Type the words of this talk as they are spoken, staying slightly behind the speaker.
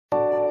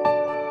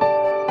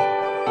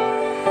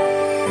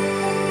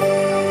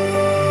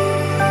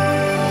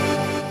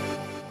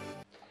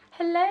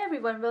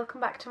everyone,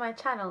 welcome back to my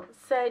channel.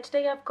 So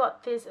today I've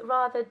got this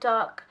rather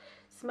dark,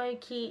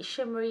 smoky,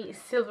 shimmery,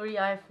 silvery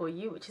eye for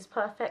you, which is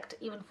perfect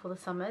even for the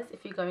summers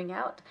if you're going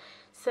out.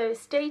 So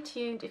stay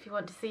tuned if you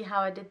want to see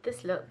how I did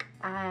this look,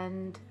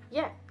 and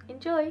yeah,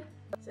 enjoy.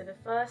 So the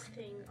first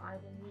thing I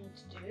will need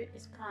to do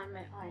is prime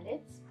my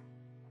eyelids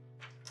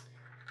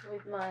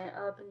with my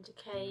Urban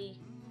Decay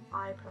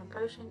eye prime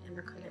potion in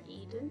the colour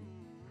Eden.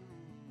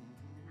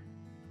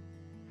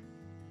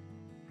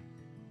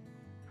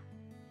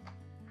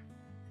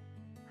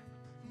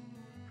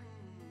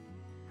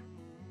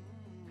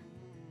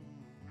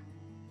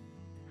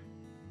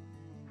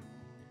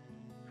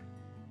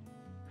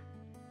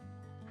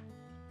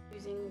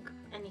 Using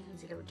any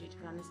concealer would do, to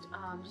be honest.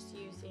 I'm just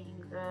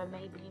using the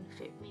Maybelline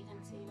Fit Me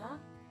concealer.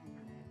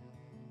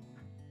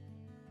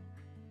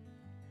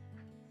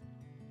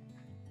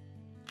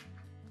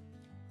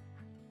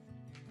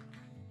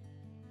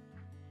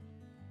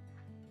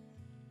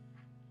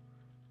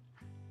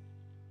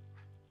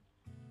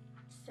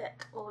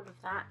 Set all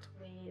of that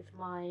with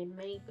my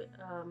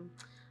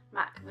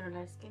MAC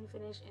Mineralize Skin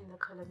Finish in the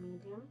colour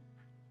Medium.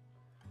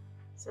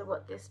 So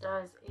what this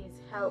does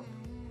is help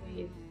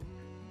with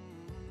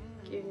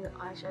giving the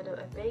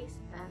eyeshadow a base,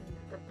 and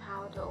the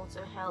powder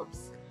also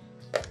helps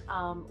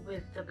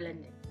with the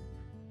blending.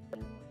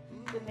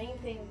 The main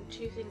thing,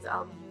 two things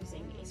I'll be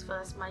using is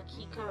first my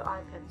Kiko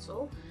eye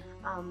pencil,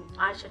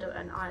 eyeshadow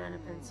and eyeliner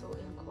pencil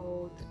in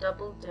called the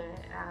Double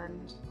Dare,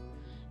 and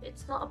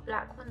it's not a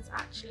black one, it's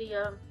actually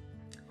a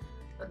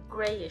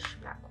greyish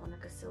black one,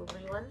 like a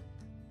silvery one.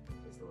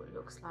 This is what it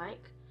looks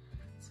like.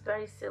 It's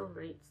very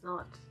silvery, it's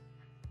not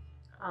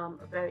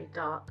very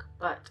dark,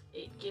 but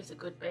it gives a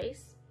good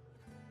base.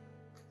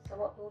 So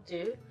what we'll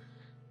do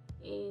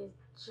is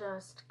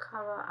just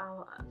cover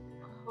our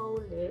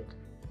whole lid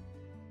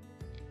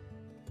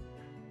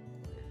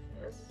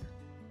with this.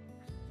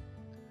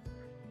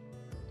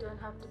 You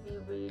don't have to be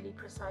really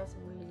precise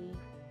and really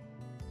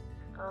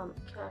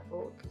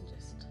careful, you can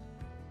just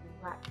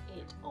whack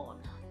it on.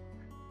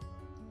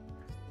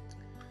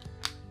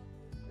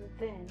 And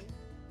then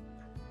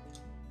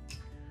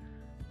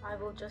I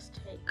will just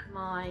take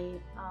my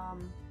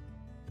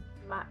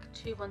MAC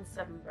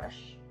 217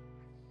 brush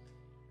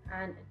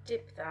and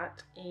dip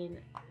that in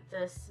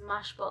the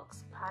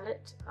Smashbox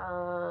palette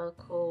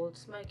called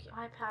Smokey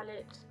Eye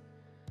Palette,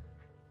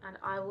 and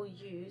I will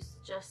use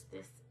just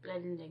this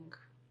blending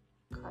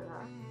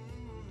colour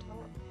on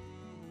top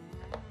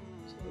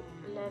to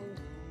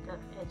blend the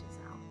edges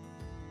out.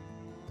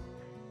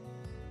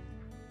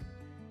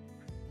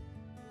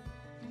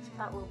 So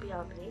that will be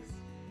our base,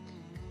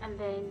 and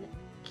then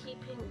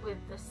keeping with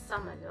the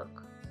summer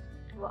look,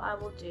 what I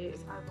will do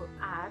is I will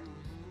add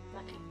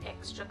like an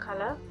extra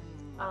colour.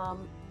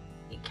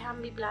 It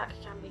can be black,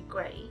 it can be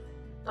grey,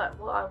 but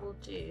what I will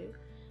do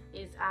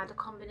is add a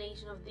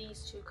combination of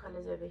these two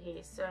colours over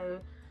here. So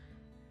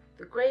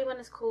the grey one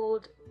is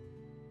called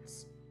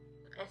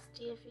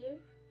STFU,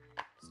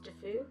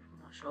 I'm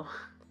not sure,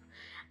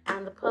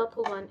 and the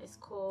purple one is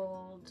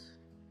called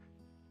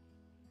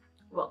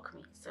Rock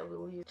Me. So we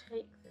will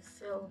take the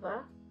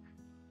silver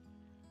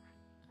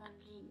and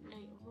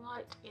lay it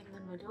right in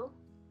the middle.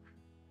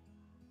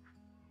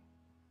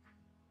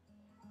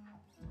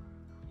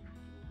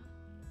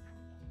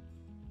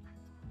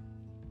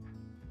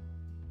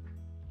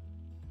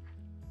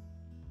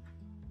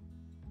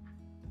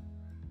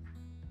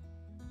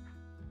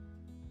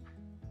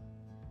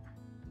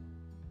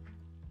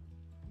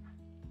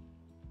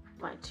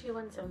 My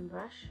 217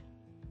 brush,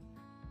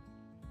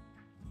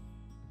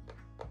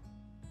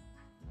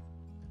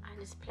 and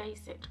just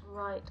place it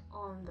right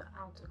on the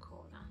outer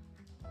corner.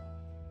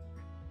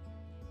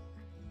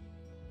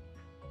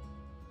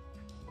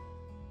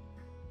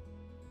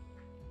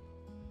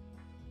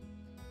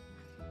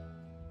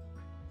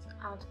 So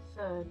outer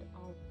third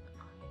of the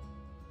eye.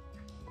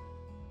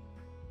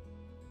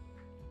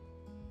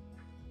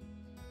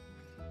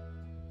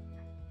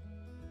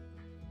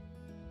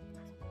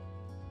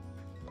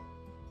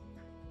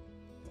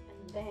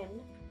 Then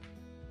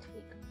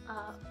take a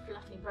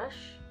fluffy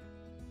brush,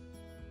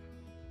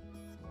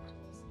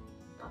 just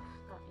buff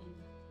that in.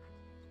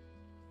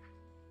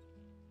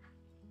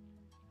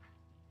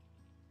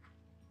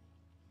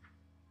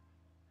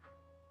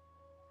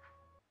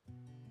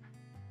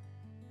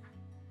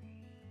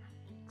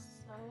 Like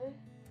so.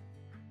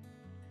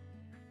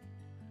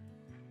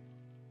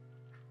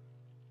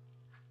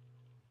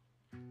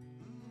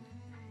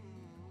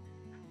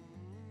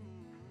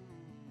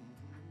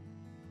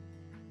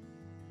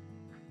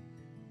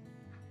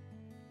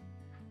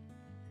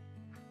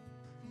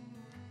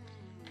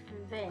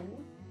 And then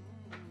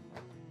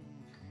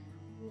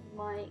with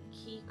my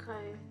Kiko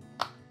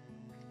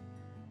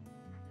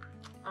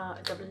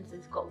double,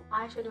 it's got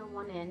eyeshadow on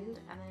one end,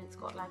 and then it's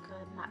got like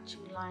a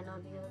matching liner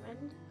on the other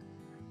end.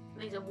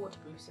 These are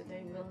waterproof, so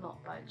they will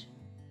not budge.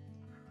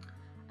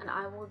 And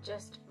I will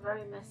just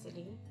very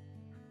messily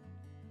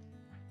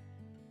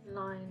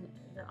line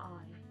the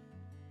eye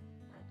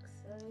like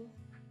so.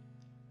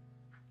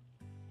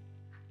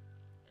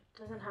 It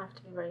doesn't have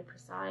to be very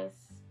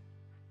precise.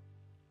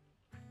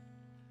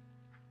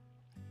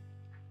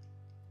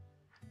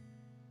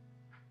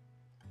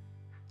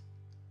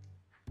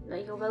 Now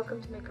you're welcome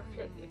to make a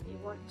flick if you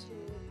want to,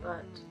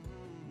 but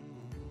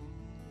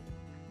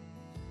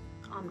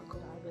I'm not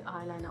good with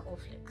eyeliner or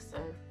flicks, so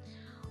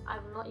I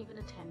will not even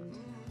attempt.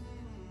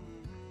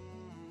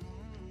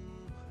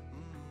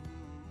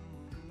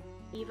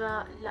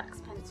 Eva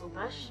Luxe pencil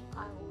brush,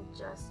 I will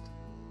just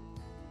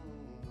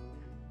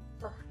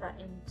buff that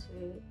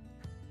into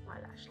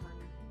my lash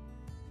line.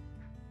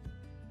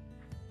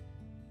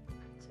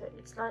 So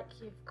it's like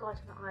you've got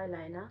an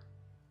eyeliner,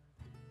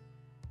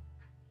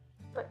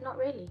 but not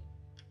really.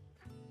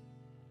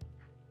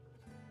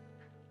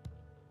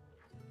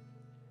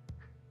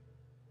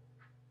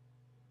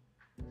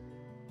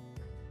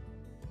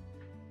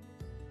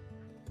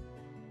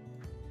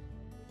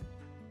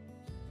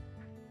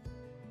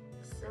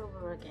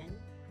 Silver again.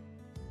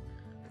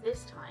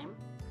 This time,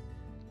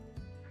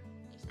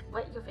 just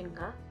wet your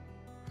finger,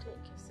 take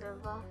your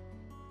silver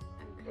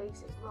and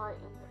place it right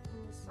in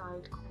the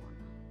inside corner.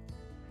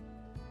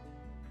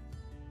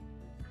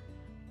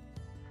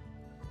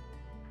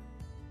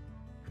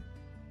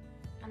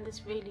 And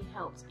this really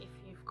helps if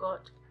you've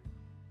got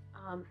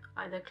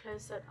either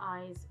close-set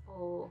eyes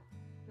or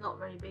not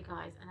very big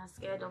eyes and are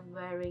scared of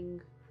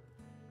wearing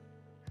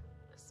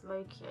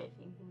smoky, I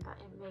think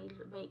that it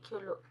may make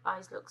your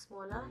eyes look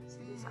smaller, so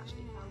this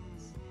actually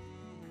helps.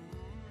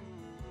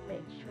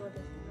 Make sure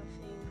there's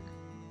nothing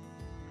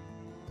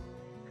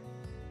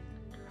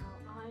under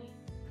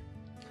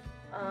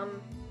our eye.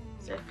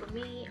 So for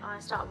me, I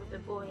start with the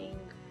Boeing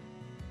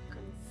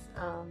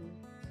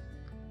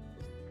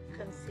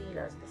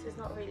concealer. So this is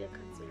not really a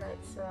concealer,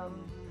 it's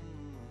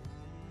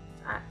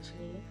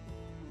actually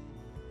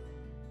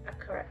a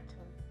corrector.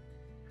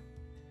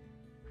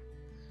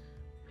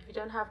 If you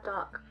don't have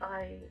dark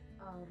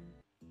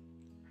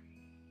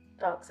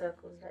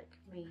circles like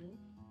me,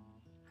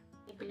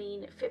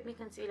 Maybelline Fit Me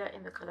Concealer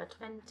in the colour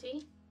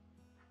 20.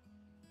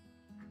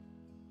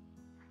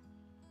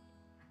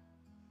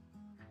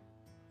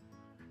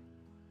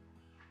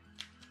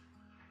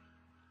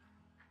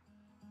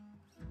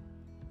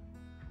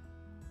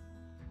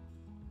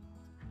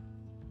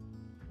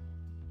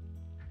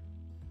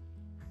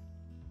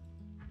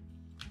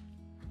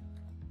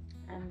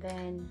 And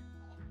then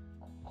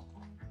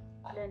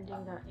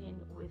blending that in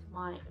with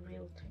my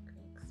Real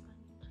Technique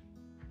sponge.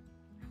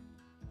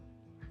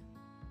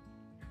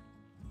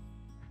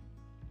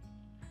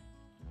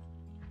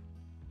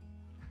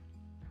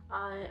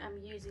 I am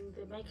using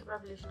the Makeup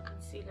Revolution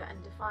Concealer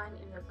and Define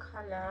in the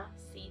colour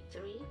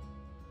C3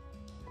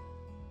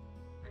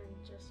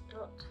 and just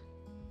dot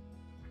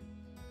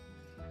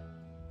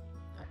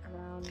that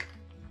around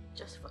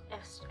just for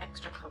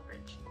extra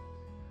coverage,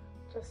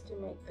 just to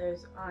make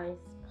those eyes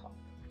pop.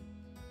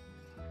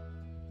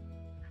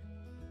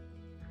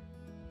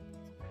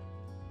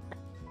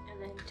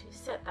 And then to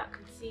set that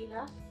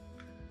concealer,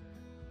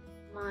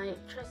 my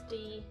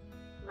trusty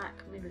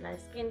MAC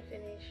Mineralize Skin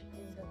Finish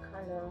in the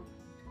colour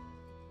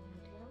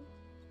medium.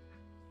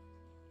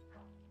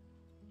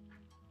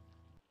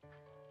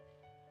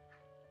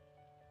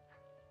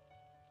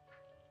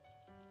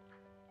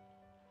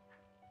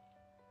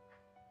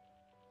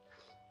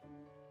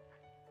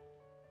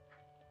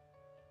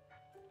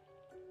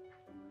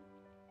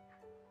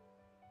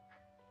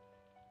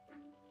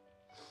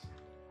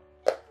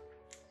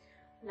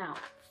 Now,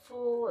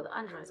 for the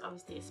under eyes,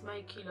 obviously a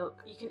smoky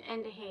look. You can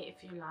end it here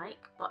if you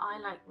like, but I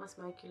like my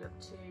smoky look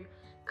to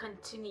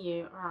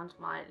continue around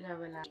my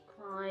lower lash.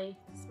 My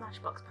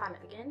Smashbox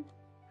palette again,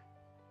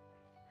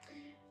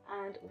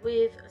 and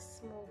with a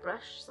small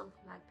brush,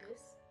 something like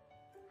this.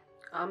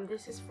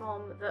 This is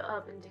from the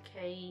Urban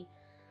Decay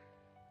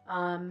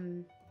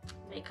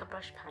makeup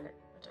brush palette.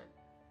 I don't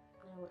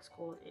know what it's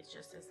called. It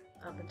just says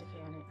Urban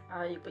Decay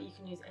on it, but you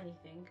can use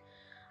anything.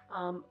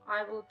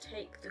 I will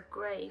take the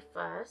grey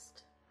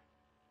first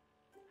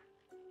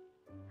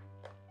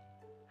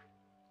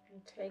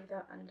and take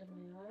that under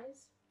my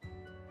eyes,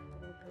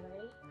 the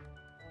grey.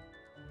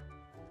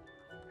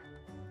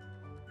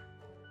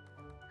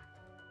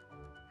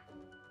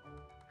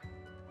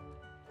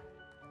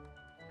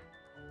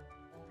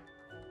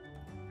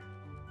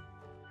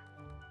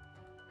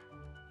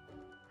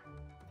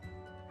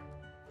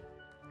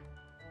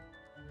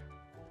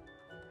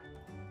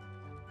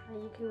 And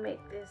you can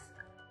make this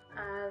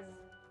as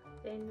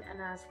thin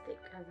and as thick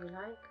as you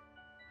like.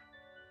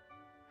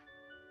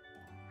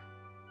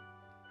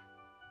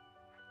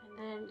 And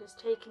then just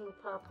taking the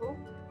purple,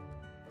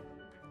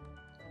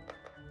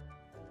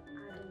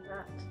 adding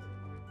that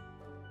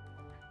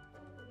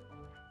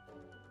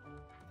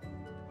to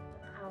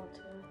the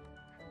outer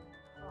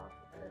half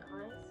of the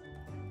eyes.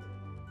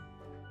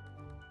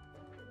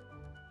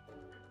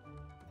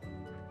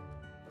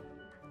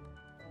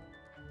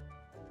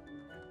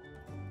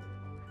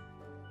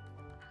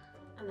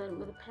 And then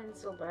with a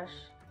pencil brush,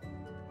 you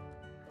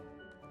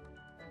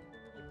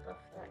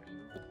buff that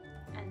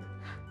in. And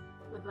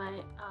with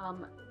my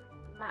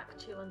MAC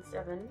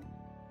 217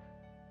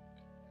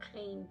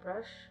 clean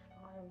brush,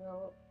 I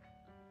will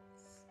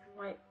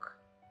smoke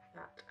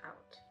that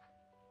out.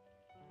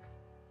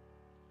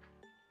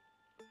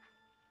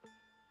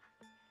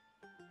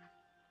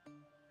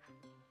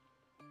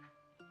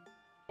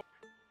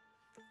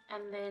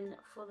 And then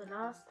for the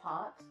last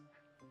part,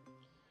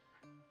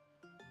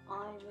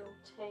 I will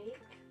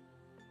take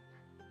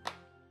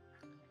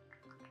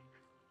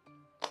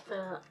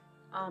the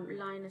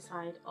liner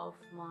side of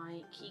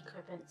my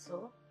Kiko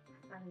pencil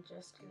and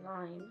just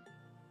line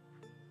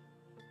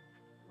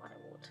my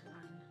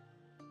waterline.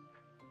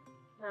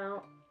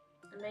 Now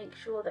make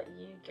sure that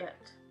you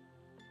get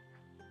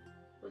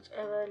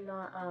whichever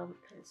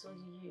pencil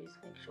you use,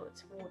 make sure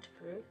it's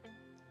waterproof,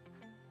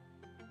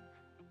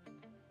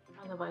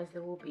 otherwise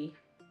there will be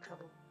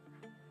trouble.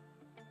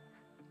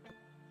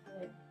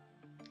 So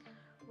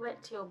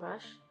wet your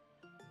brush,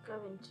 go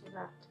into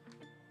that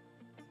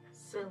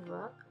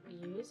silver we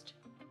used,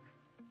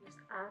 just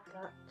add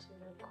that to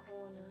the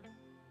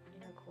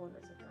inner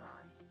corners of the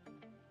eye.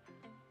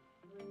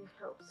 It really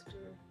helps to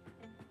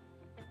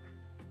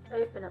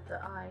open up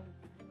the eye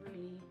and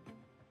really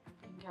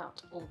bring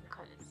out all the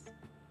colours.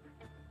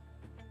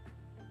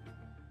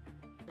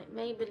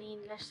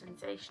 Maybelline Less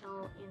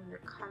Sensational in the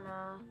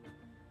colour,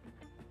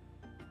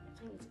 I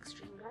think it's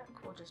Extreme Black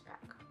or just black.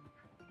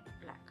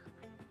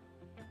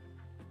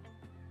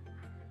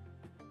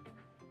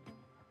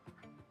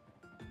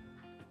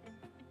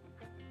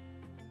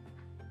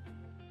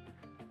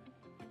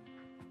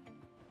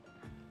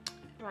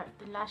 Right,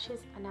 the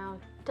lashes are now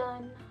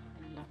done.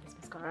 I love this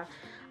mascara.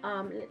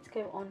 Let's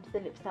go on to the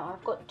lips now.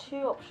 I've got two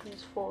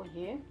options for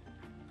you.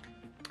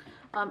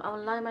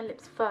 I'll line my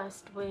lips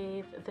first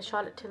with the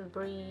Charlotte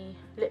Tilbury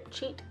Lip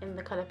Cheat in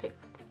the colour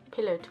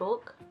Pillow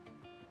Talk.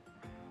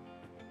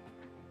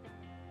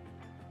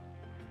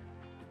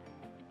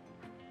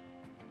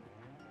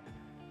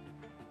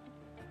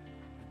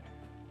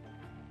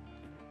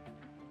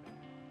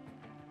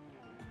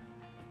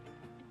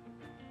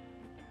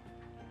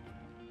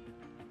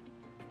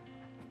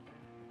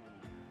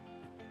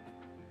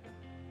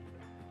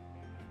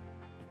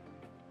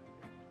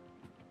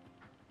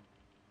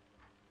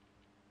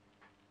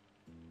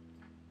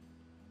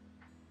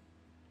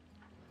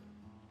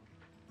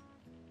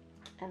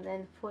 And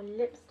then for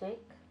lipstick,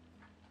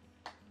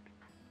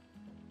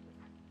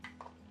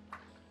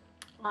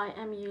 I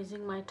am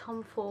using my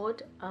Tom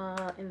Ford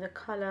in the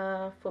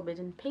colour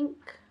Forbidden Pink.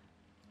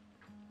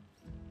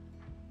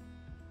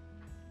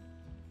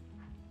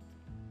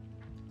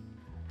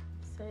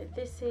 So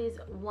this is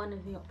one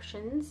of the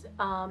options.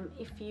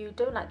 If you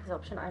don't like this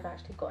option, I've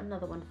actually got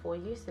another one for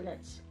you. So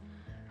let's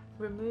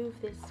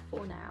remove this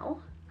for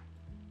now.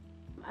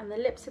 And the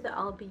lipstick that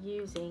I'll be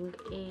using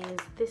is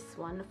this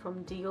one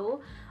from Dior.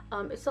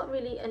 It's not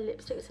really a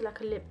lipstick, it's like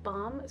a lip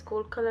balm. It's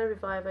called Colour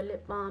Reviver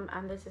Lip Balm,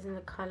 and this is in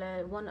the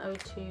colour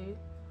 102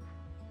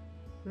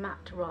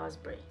 Matte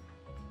Raspberry.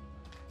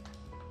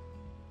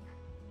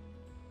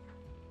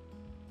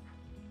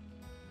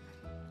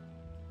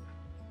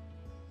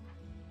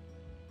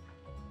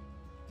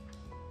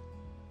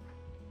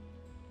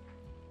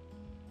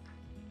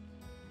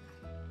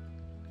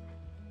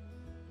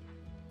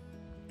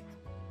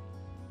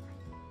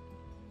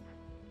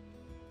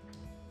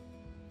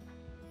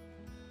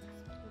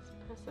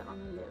 Press it on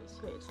the lips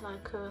so it's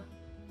like a